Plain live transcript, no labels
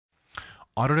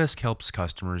Autodesk helps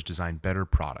customers design better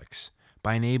products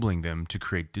by enabling them to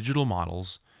create digital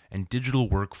models and digital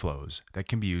workflows that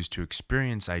can be used to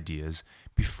experience ideas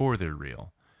before they're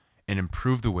real and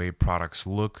improve the way products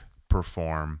look,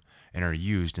 perform, and are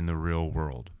used in the real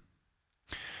world.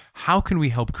 How can we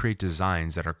help create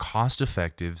designs that are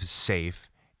cost-effective, safe,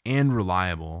 and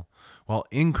reliable while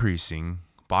increasing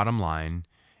bottom line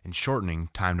and shortening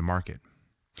time to market?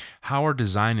 How are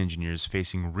design engineers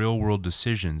facing real-world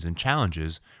decisions and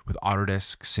challenges with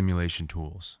Autodesk simulation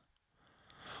tools?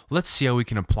 Let's see how we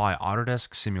can apply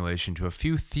Autodesk simulation to a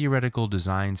few theoretical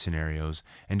design scenarios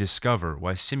and discover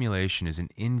why simulation is an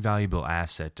invaluable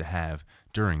asset to have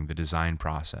during the design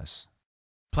process.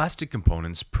 Plastic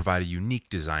components provide a unique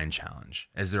design challenge,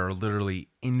 as there are literally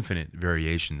infinite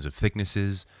variations of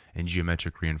thicknesses and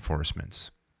geometric reinforcements.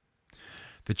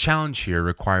 The challenge here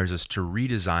requires us to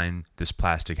redesign this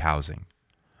plastic housing.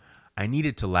 I need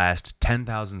it to last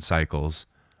 10,000 cycles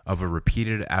of a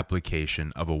repeated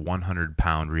application of a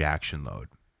 100-pound reaction load.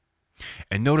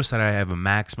 And notice that I have a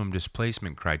maximum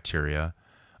displacement criteria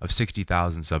of 60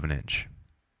 thousandths of an inch.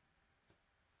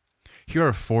 Here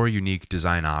are 4 unique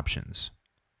design options.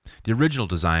 The original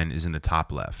design is in the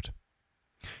top left.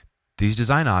 These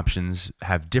design options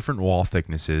have different wall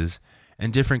thicknesses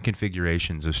and different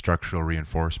configurations of structural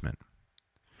reinforcement.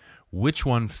 Which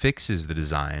one fixes the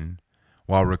design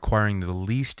while requiring the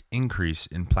least increase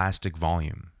in plastic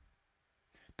volume?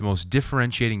 The most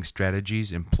differentiating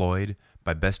strategies employed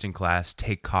by best-in-class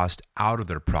take cost out of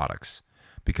their products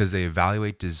because they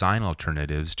evaluate design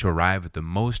alternatives to arrive at the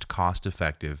most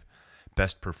cost-effective,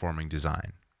 best-performing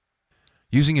design.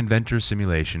 Using inventor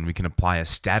simulation, we can apply a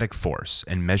static force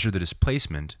and measure the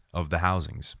displacement of the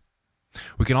housings.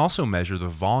 We can also measure the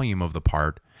volume of the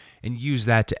part and use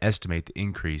that to estimate the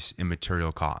increase in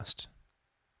material cost.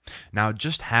 Now,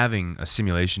 just having a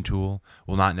simulation tool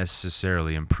will not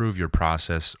necessarily improve your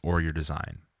process or your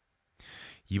design.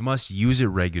 You must use it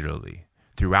regularly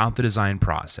throughout the design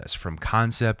process, from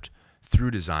concept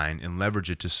through design, and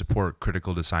leverage it to support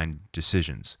critical design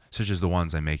decisions, such as the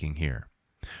ones I'm making here.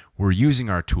 We're using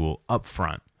our tool up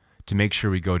front to make sure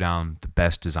we go down the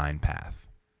best design path.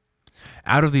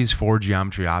 Out of these 4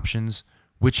 geometry options,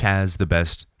 which has the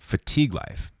best fatigue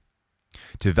life?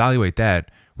 To evaluate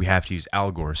that, we have to use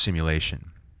Algor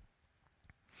simulation.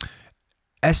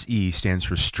 SE stands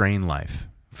for strain life,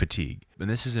 fatigue, and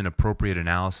this is an appropriate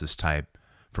analysis type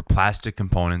for plastic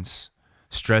components,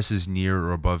 stresses near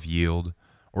or above yield,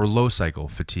 or low cycle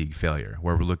fatigue failure,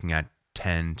 where we're looking at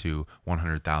 10 to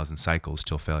 100,000 cycles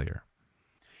till failure.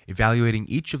 Evaluating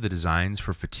each of the designs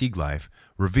for fatigue life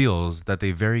reveals that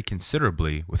they vary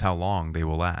considerably with how long they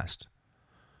will last.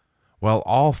 While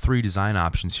all 3 design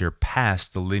options here pass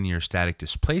the linear static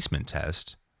displacement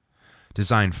test,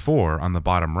 design 4 on the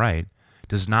bottom right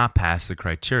does not pass the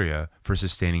criteria for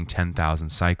sustaining 10,000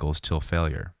 cycles till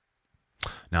failure.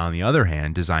 Now, on the other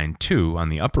hand, design 2 on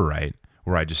the upper right,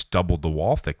 where I just doubled the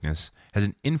wall thickness, has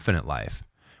an infinite life,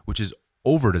 which is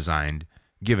over-designed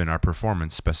given our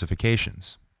performance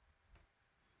specifications.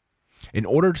 In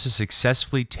order to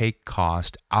successfully take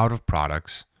cost out of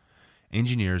products,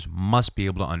 engineers must be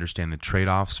able to understand the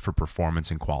trade-offs for performance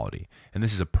and quality, and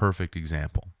this is a perfect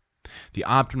example. The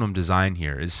optimum design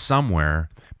here is somewhere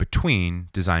between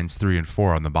designs 3 and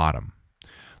 4 on the bottom.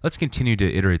 Let's continue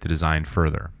to iterate the design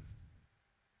further.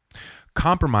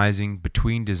 Compromising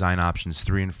between design options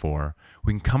 3 and 4,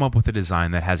 we can come up with a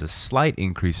design that has a slight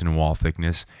increase in wall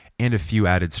thickness and a few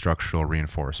added structural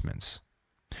reinforcements.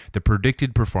 The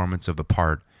predicted performance of the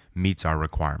part meets our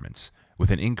requirements,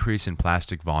 with an increase in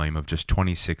plastic volume of just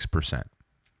 26%.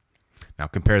 Now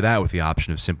compare that with the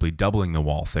option of simply doubling the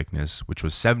wall thickness, which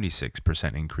was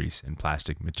 76% increase in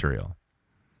plastic material.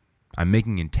 I'm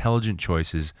making intelligent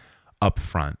choices up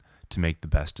front to make the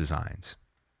best designs.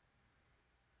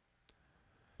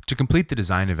 To complete the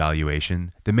design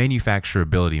evaluation, the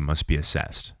manufacturability must be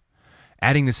assessed.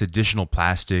 Adding this additional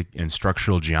plastic and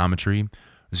structural geometry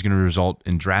is going to result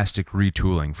in drastic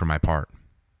retooling for my part.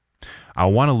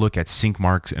 I'll want to look at sink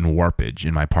marks and warpage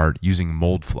in my part using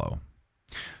mold flow.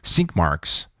 Sink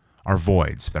marks are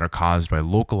voids that are caused by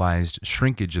localized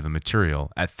shrinkage of the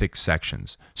material at thick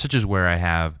sections, such as where I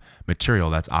have material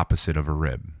that's opposite of a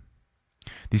rib.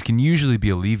 These can usually be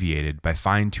alleviated by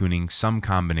fine-tuning some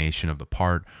combination of the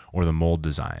part or the mold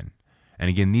design. And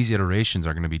again, these iterations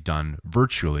are going to be done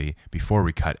virtually before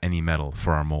we cut any metal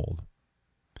for our mold.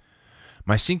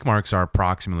 My sink marks are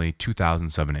approximately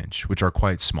 2/1000ths of an inch, which are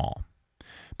quite small.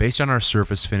 Based on our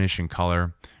surface finish and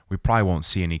color, we probably won't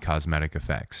see any cosmetic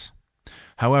effects.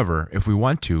 However, if we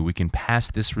want to, we can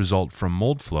pass this result from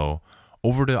mold flow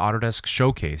over to Autodesk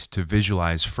Showcase to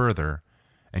visualize further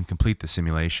and complete the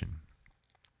simulation.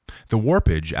 The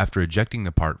warpage after ejecting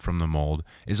the part from the mold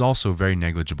is also very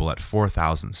negligible at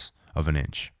 0.004 of an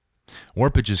inch.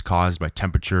 Warpage is caused by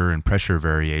temperature and pressure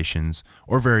variations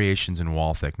or variations in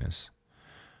wall thickness.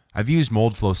 I've used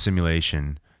mold flow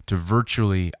simulation to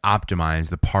virtually optimize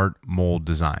the part mold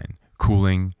design,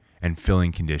 cooling, and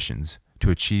filling conditions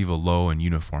to achieve a low and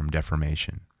uniform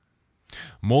deformation.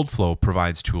 Mold flow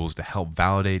provides tools to help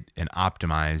validate and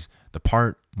optimize the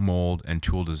part, mold, and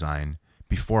tool design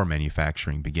before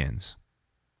manufacturing begins.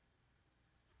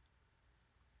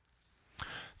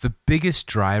 The biggest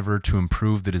driver to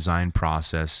improve the design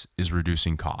process is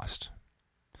reducing cost.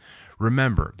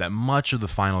 Remember that much of the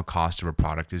final cost of a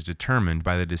product is determined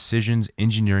by the decisions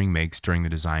engineering makes during the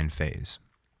design phase.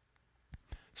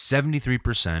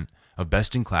 73% of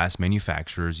best-in-class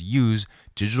manufacturers use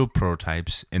digital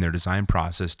prototypes in their design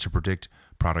process to predict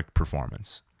product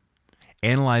performance.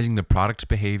 Analyzing the product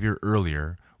behavior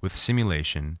earlier with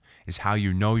simulation is how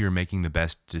you know you're making the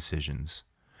best decisions,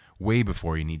 way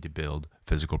before you need to build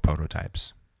physical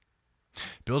prototypes.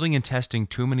 Building and testing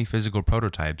too many physical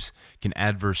prototypes can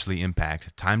adversely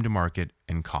impact time to market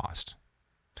and cost.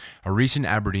 A recent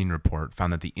Aberdeen report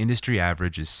found that the industry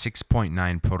average is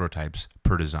 6.9 prototypes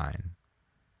per design.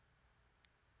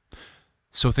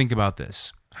 So think about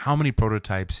this. How many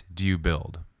prototypes do you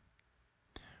build?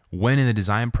 When in the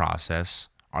design process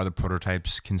are the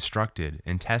prototypes constructed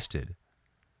and tested?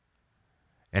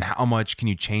 And how much can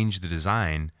you change the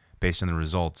design based on the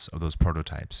results of those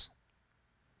prototypes?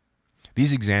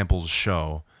 These examples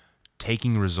show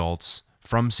taking results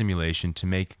from simulation to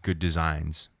make good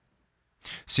designs.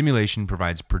 Simulation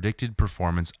provides predicted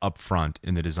performance upfront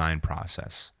in the design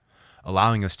process,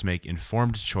 allowing us to make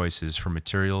informed choices for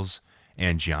materials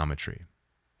and geometry.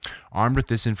 Armed with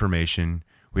this information,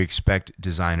 we expect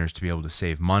designers to be able to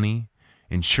save money,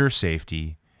 ensure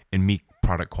safety, and meet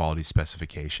product quality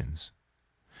specifications.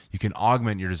 You can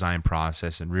augment your design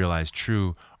process and realize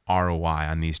true ROI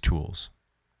on these tools.